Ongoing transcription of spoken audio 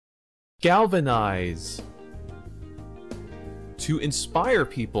Galvanize. To inspire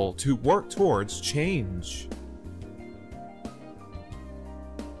people to work towards change.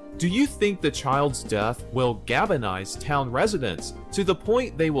 Do you think the child's death will galvanize town residents to the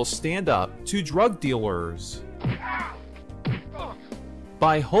point they will stand up to drug dealers?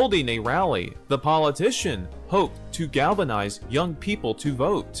 By holding a rally, the politician hoped to galvanize young people to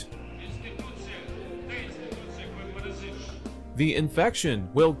vote. The infection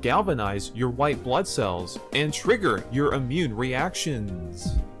will galvanize your white blood cells and trigger your immune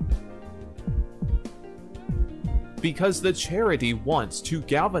reactions. Because the charity wants to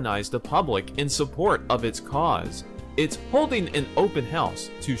galvanize the public in support of its cause, it's holding an open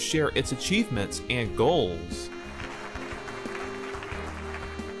house to share its achievements and goals.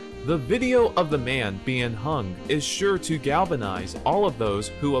 The video of the man being hung is sure to galvanize all of those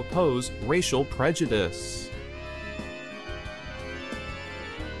who oppose racial prejudice.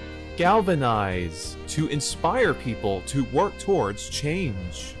 Galvanize. To inspire people to work towards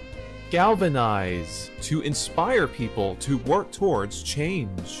change. Galvanize. To inspire people to work towards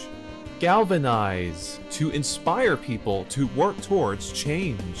change. Galvanize. To inspire people to work towards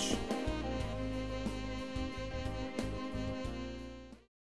change.